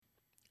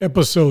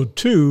Episode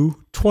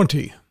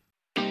 220.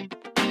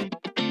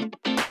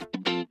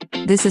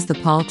 This is the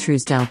Paul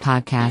Truesdell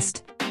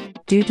Podcast.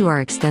 Due to our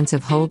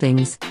extensive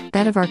holdings,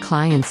 that of our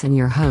clients and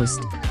your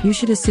host, you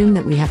should assume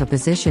that we have a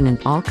position in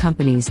all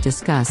companies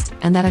discussed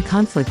and that a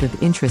conflict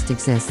of interest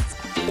exists.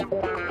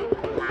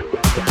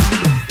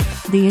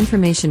 The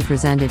information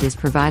presented is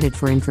provided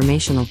for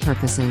informational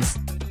purposes.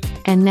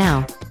 And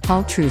now,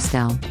 Paul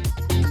Truesdell.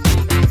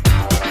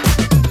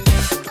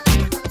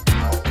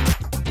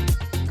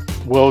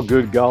 Well,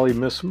 good golly,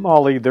 Miss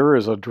Molly, there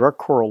is a direct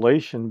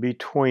correlation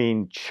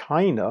between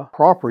China,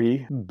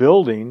 property,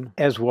 building,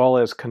 as well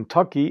as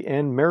Kentucky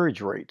and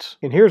marriage rates.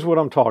 And here's what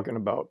I'm talking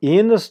about.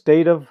 In the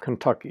state of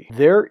Kentucky,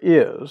 there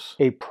is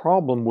a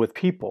problem with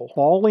people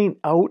falling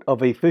out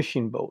of a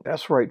fishing boat.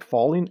 That's right,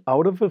 falling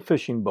out of a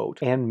fishing boat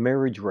and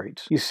marriage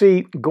rates. You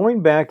see,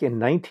 going back in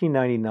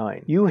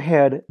 1999, you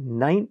had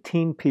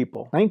 19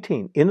 people,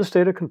 in the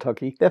state of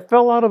Kentucky that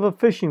fell out of a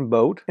fishing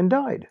boat and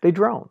died. They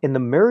drowned. And the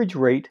marriage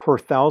rate per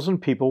 1,000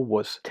 people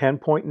was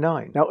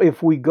 10.9. Now,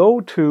 if we go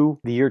to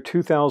the year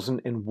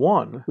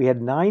 2001, we had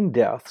 9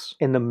 deaths,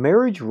 and the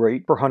marriage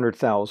rate per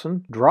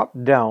 100,000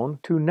 dropped down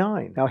to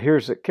 9. Now,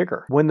 here's the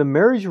kicker. When the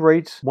marriage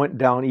rates went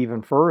down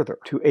even further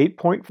to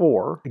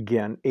 8.4,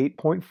 again,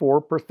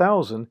 8.4 per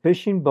 1,000,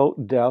 fishing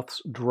boat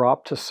deaths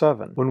dropped to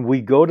 7. When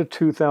we go to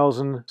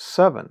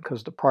 2007,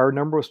 because the prior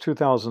number was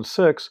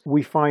 2006,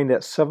 we find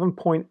that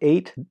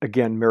 7.8,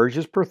 again,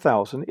 marriages per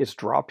 1,000, it's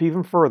dropped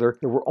even further.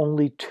 There were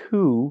only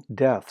 2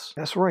 deaths.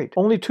 That's right.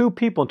 Only 2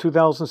 people in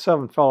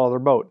 2007 fell out of their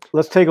boat.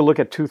 Let's take a look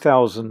at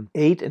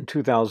 2008 and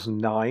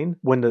 2009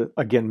 when the,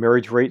 again,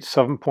 marriage rate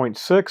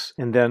 7.6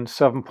 and then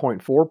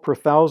 7.4 per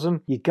 1,000.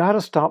 You got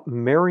to stop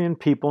marrying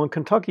people in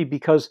Kentucky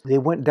because they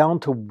went down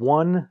to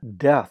 1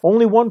 death.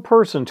 Only 1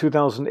 person in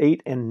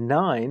 2008 and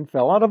 9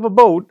 fell out of a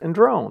boat and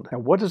drowned.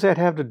 And what does that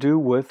have to do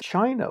with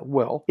China?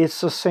 Well,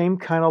 it's the same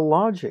kind of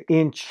logic.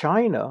 In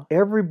China,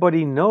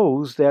 everybody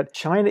knows that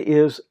China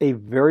is a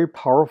very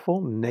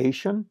powerful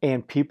nation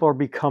and people are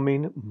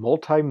becoming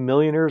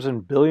multi-millionaires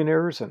and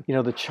billionaires, and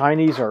the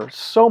Chinese are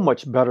so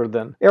much better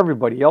than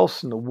everybody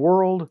else in the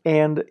world,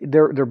 and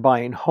they're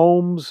buying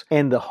homes,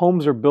 and the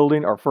homes they're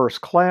building are first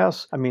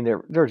class. I mean,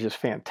 they're just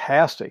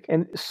fantastic.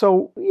 And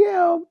so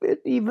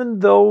even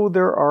though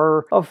there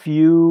are a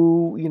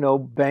few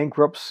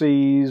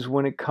bankruptcies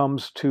when it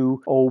comes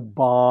to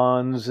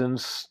bonds and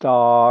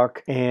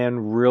stock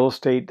and real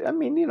estate, I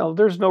mean,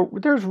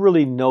 there's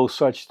really no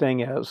such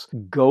thing as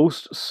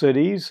ghost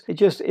cities.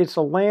 It's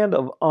a land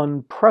of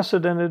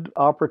unprecedented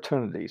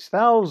opportunities.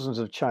 Thousands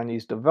of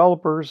Chinese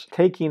developers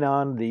taking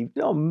on the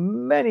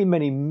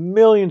many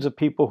millions of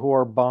people who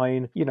are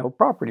buying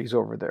properties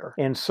over there.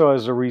 And so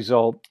as a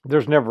result,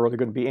 there's never really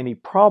going to be any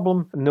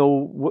problem, no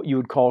what you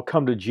would call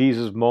come to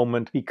Jesus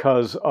moment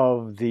because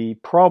of the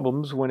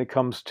problems when it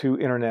comes to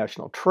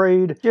international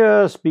trade,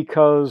 just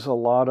because a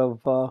lot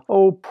of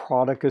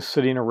product is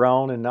sitting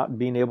around and not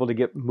being able to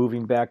get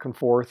moving back and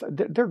forth.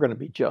 They're going to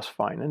be just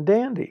fine and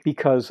dandy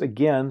because,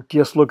 again,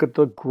 just look at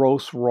the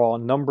gross raw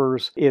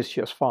numbers. It's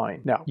just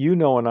fine. Now,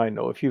 and I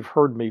know, if you've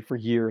heard me for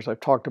years, I've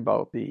talked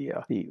about the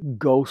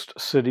ghost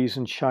cities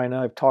in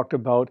China. I've talked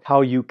about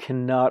how you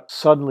cannot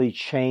suddenly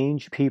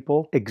change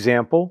people.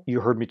 Example,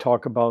 you heard me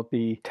talk about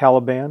the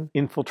Taliban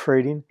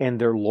infiltrating and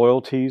their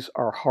loyalties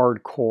are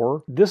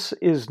hardcore. This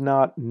is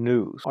not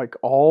news. Like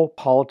all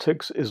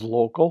politics is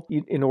local.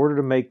 In order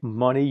to make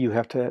money, you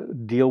have to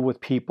deal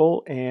with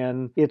people,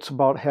 and it's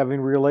about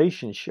having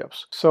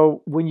relationships.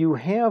 So when you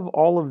have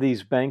all of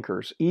these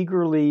bankers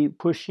eagerly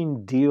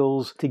pushing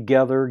deals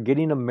together,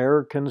 getting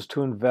Americans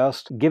to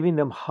invest, giving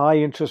them high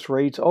interest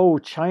rates. Oh,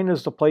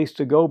 China's the place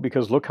to go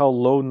because look how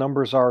low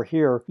numbers are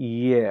here.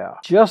 Yeah,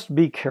 just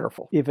be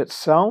careful. If it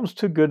sounds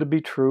too good to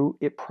be true,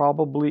 it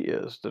probably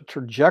is. The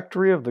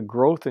trajectory of the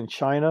growth in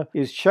China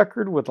is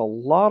checkered with a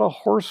lot of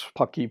horse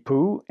pucky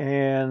poo,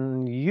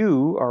 and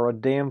you are a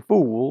damn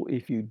fool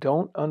if you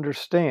don't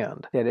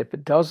understand that if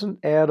it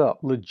doesn't add up,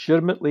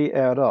 legitimately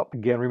add up.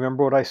 Again,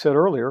 remember what I said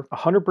earlier,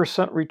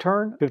 100%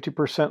 return,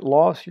 50%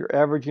 loss, you're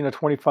averaging a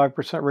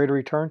 25% rate of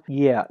return?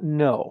 Yeah,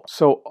 no.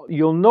 So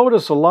you'll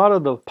notice a lot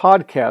of the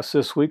podcasts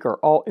this week are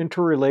all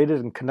interrelated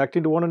and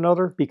connected to one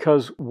another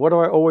because what do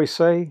I always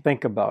say?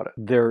 Think about it.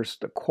 There's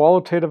the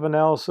qualitative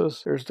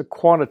analysis, there's the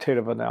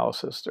quantitative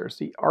analysis, there's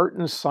the art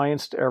and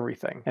science to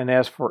everything. And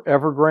as for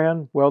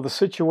Evergrande, well, the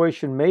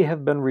situation may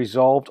have been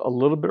resolved a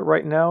little bit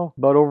right now,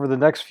 but over the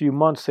next few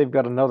months, they've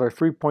got another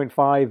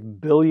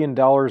 $3.5 billion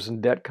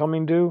in debt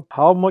coming due.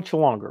 How much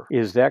longer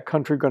is that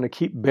country going to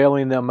keep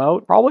bailing them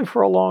out? Probably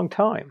for a long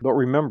time. But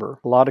remember,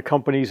 a lot of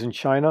companies in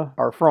China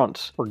are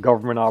fronts for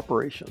government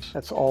operations.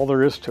 That's all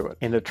there is to it.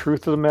 And the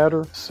truth of the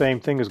matter, same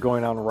thing is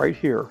going on right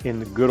here in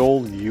the good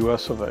old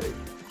US of A.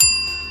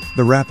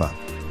 The wrap-up.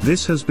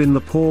 This has been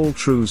the Paul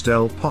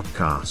Truesdell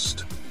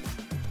Podcast.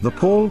 The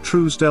Paul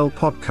Truesdell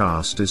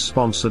Podcast is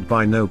sponsored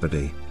by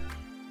nobody.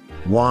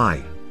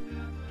 Why?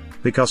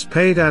 Because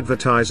paid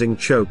advertising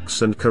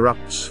chokes and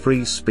corrupts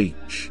free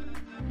speech.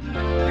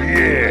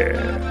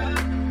 Yeah.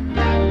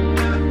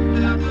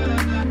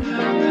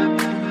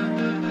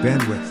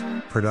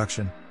 Bandwidth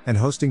Production and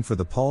hosting for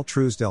the Paul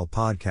Truesdell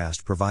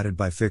podcast provided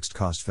by Fixed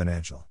Cost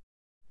Financial,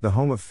 the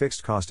home of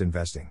fixed cost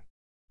investing.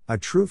 A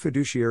true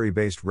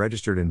fiduciary-based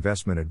registered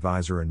investment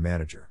advisor and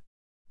manager.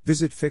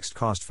 Visit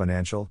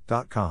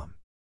fixedcostfinancial.com.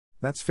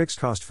 That's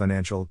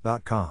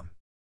fixedcostfinancial.com.